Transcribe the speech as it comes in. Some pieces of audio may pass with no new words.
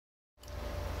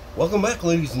Welcome back,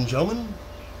 ladies and gentlemen,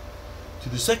 to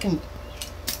the second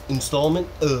installment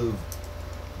of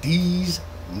Dees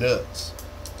Nutz.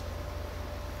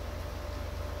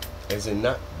 As in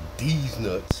not Dees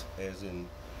Nutz, as in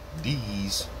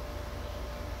Dees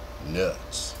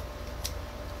Nutz.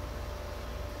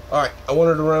 Alright, I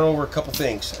wanted to run over a couple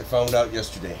things I found out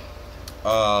yesterday.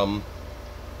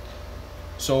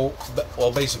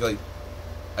 Basically,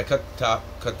 I cut the top,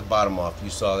 cut the bottom off. You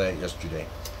saw that yesterday.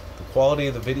 The quality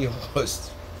of the video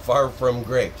was far from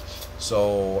great,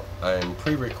 so I'm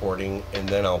pre-recording and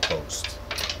then I'll post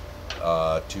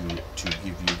to give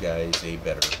you guys a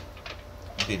better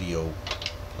video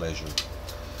pleasure.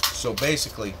 So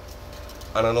basically,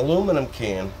 on an aluminum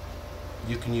can,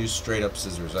 you can use straight up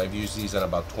scissors. I've used these on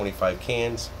about 25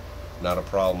 cans, not a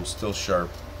problem, still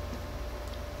sharp.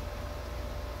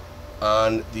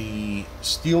 On the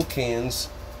steel cans,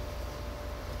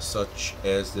 such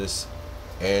as this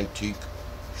antique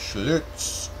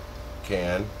Schlitz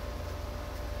can,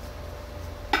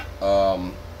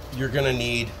 you're gonna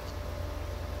need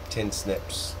 10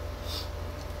 snips.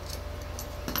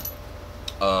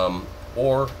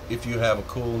 Or if you have a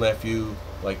cool nephew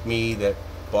like me that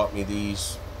bought me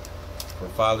these for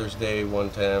Father's Day one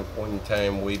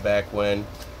time way back when,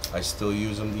 I still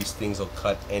use them. These things will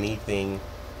cut anything.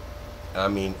 I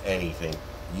mean anything.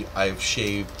 I've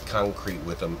shaved concrete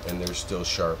with them and they're still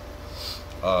sharp.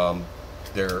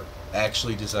 They're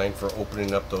actually designed for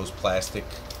opening up those plastic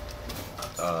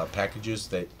packages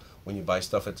that when you buy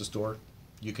stuff at the store,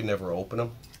 you can never open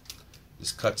them.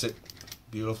 This cuts it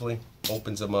beautifully,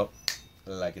 opens them up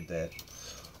like that.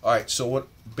 Alright, so what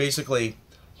basically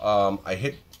I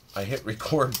hit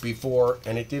record before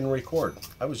and it didn't record.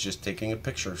 I was just taking a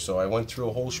picture, so I went through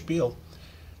a whole spiel.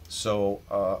 So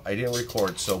I didn't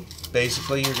record. So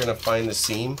basically you're gonna find the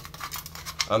seam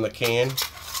on the can,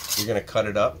 you're gonna cut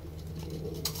it up,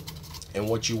 and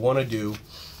what you want to do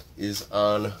is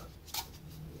on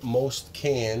most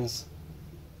cans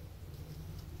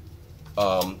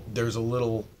there's a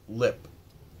little lip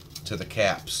to the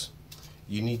caps.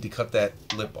 You need to cut that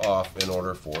lip off in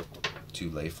order for it to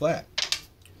lay flat.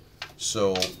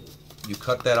 So you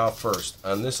cut that off first.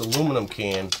 On this aluminum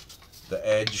can, the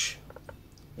edge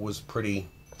was pretty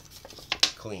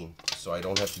clean, so I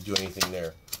don't have to do anything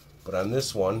there. But on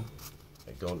this one,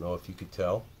 I don't know if you could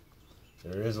tell,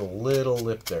 there is a little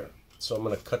lip there. So I'm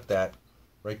going to cut that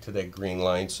right to that green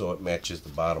line so it matches the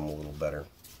bottom a little better.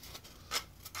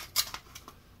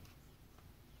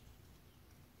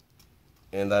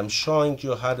 And I'm showing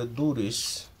you how to do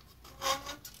this.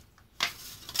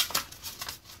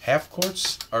 Half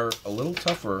quarts are a little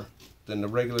tougher than the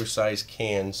regular size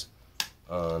cans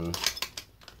on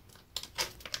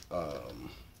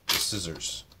the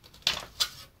scissors,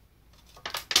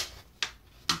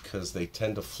 because they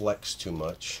tend to flex too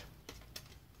much.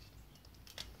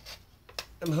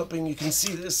 I'm hoping you can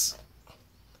see this.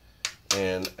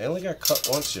 And I only got cut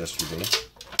once yesterday,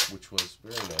 which was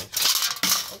very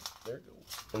nice. Oh, there it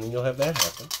goes. And then you'll have that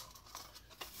happen.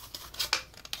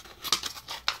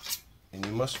 And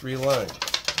you must realign.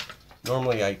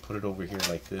 Normally I put it over here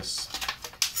like this,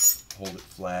 hold it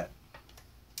flat.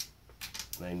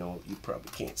 And I know you probably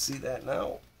can't see that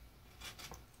now.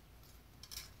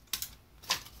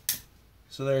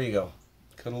 So there you go.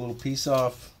 Cut a little piece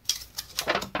off.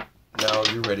 Now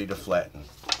you're ready to flatten.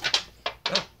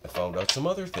 Oh, I found out some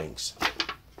other things.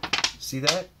 See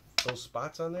that? Those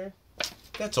spots on there?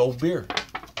 That's old beer.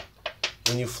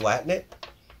 When you flatten it,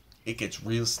 it gets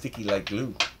real sticky like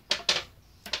glue.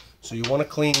 So you want to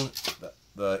clean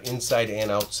the inside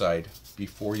and outside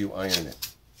before you iron it.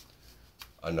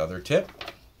 Another tip,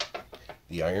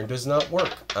 the iron does not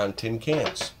work on tin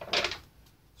cans.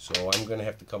 So I'm going to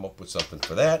have to come up with something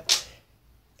for that,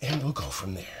 and we'll go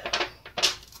from there.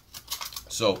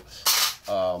 So,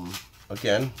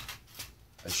 again,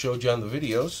 I showed you on the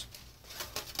videos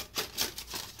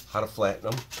how to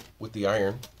flatten them with the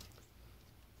iron,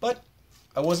 but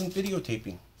I wasn't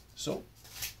videotaping, so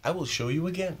I will show you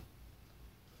again.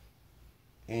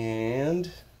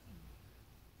 And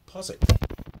pause it.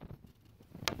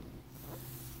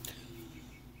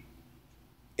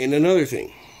 And another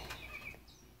thing,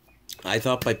 I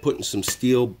thought by putting some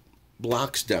steel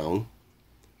blocks down,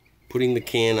 putting the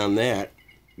can on that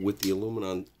with the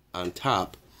aluminum on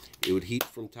top, it would heat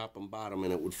from top and bottom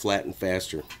and it would flatten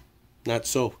faster. Not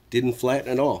so. Didn't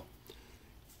flatten at all.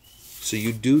 So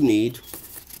you do need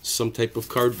some type of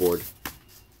cardboard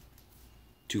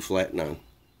to flatten on.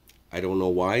 I don't know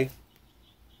why,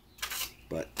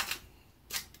 but,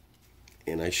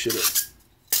 and I should have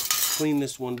cleaned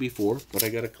this one before, but I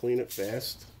gotta clean it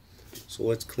fast. So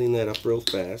let's clean that up real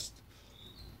fast.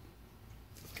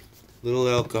 Little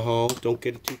alcohol. Don't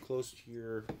get it too close to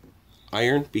your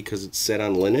iron because it's set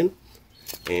on linen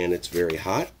and it's very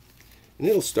hot, and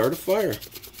it'll start a fire.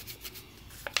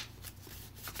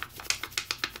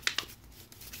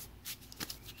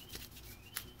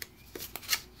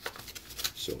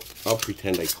 So I'll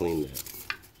pretend I cleaned that,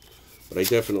 but I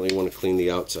definitely want to clean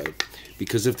the outside,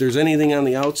 because if there's anything on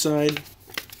the outside,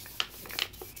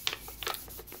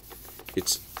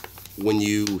 it's, when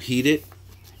you heat it,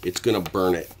 it's gonna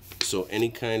burn it. So any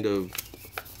kind of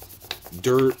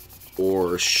dirt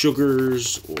or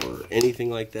sugars or anything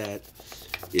like that,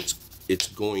 it's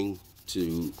going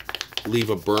to leave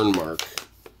a burn mark,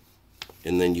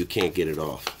 and then you can't get it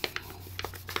off.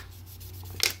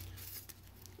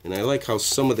 And I like how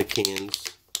some of the cans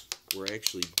were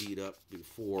actually beat up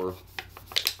before.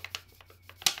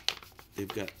 They've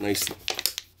got nice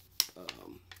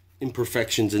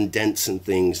imperfections and dents and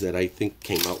things that I think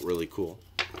came out really cool.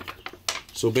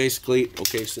 So basically,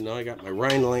 okay, so now I got my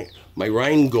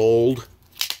Rheingold.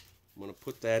 I'm going to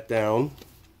put that down.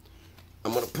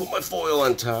 I'm going to put my foil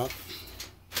on top.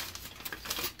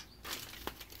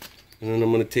 And then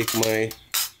I'm going to take my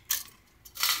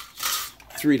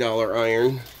 $3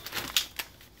 iron,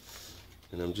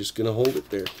 and I'm just going to hold it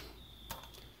there.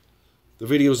 The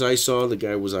videos I saw, the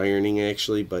guy was ironing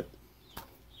actually,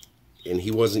 and he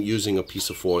wasn't using a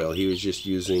piece of foil. He was just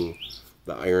using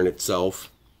the iron itself,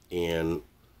 and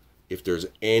if there's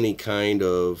any kind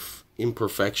of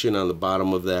imperfection on the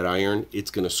bottom of that iron,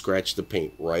 it's going to scratch the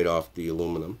paint right off the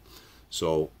aluminum.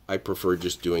 So I prefer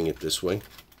just doing it this way.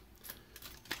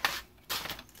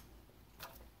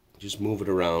 Just move it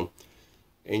around,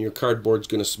 and your cardboard's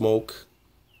going to smoke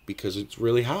because it's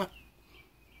really hot.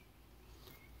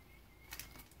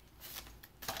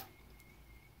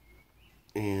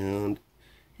 And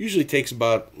usually takes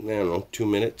about, I don't know, 2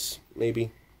 minutes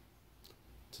maybe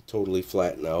to totally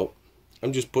flatten out.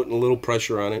 I'm just putting a little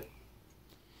pressure on it.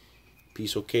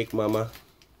 Piece of cake, mama.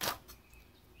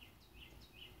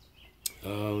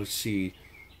 Let's see,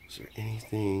 is there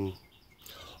anything?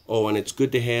 Oh, and it's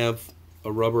good to have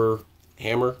a rubber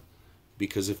hammer,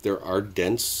 because if there are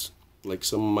dents, like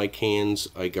some of my cans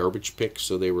I garbage picked,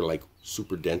 so they were like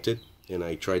super dented, and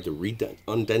I tried to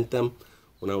undent them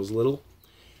when I was little.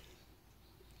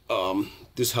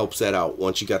 This helps that out.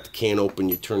 Once you got the can open,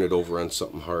 you turn it over on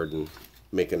something hard and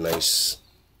make a nice,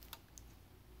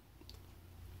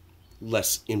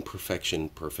 less imperfection,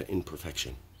 perfect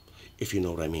imperfection, if you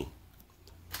know what I mean.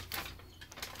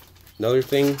 Another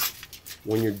thing,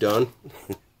 when you're done,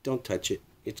 don't touch it.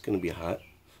 It's going to be hot.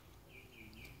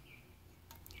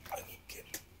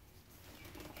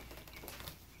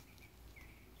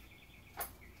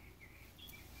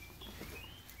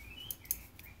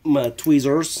 My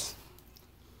tweezers,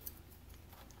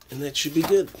 and that should be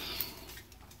good.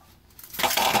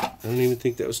 I don't even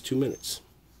think that was 2 minutes.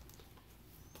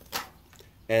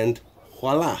 And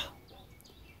voila.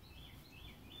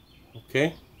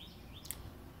 Okay.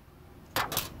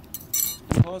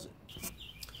 Pause it.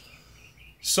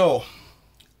 So,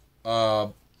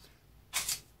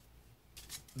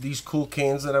 these cool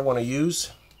cans that I want to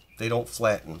use, they don't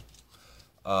flatten.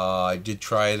 I did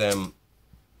try them,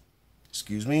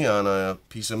 excuse me, on a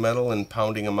piece of metal and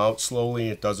pounding them out slowly.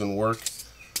 It doesn't work.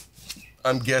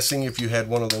 I'm guessing if you had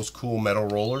one of those cool metal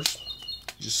rollers,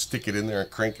 just stick it in there and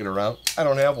crank it around. I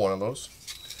don't have one of those.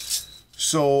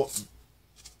 So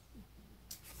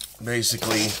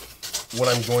basically what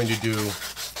I'm going to do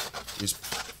is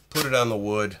put it on the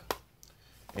wood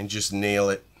and just nail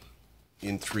it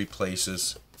in 3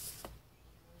 places.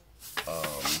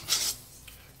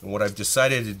 And what I've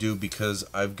decided to do, because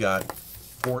I've got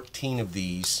 14 of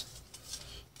these,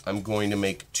 I'm going to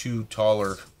make 2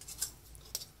 taller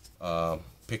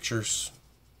pictures,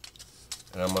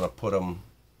 and I'm going to put them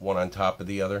one on top of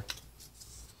the other,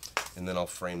 and then I'll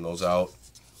frame those out,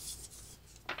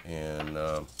 and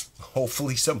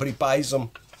hopefully somebody buys them.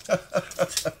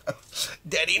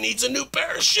 Daddy needs a new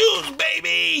pair of shoes,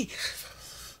 baby.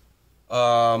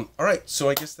 Alright, so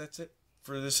I guess that's it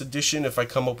for this edition. If I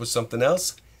come up with something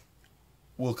else,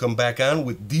 we'll come back on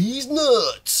with Dees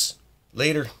Nutz.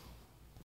 Later.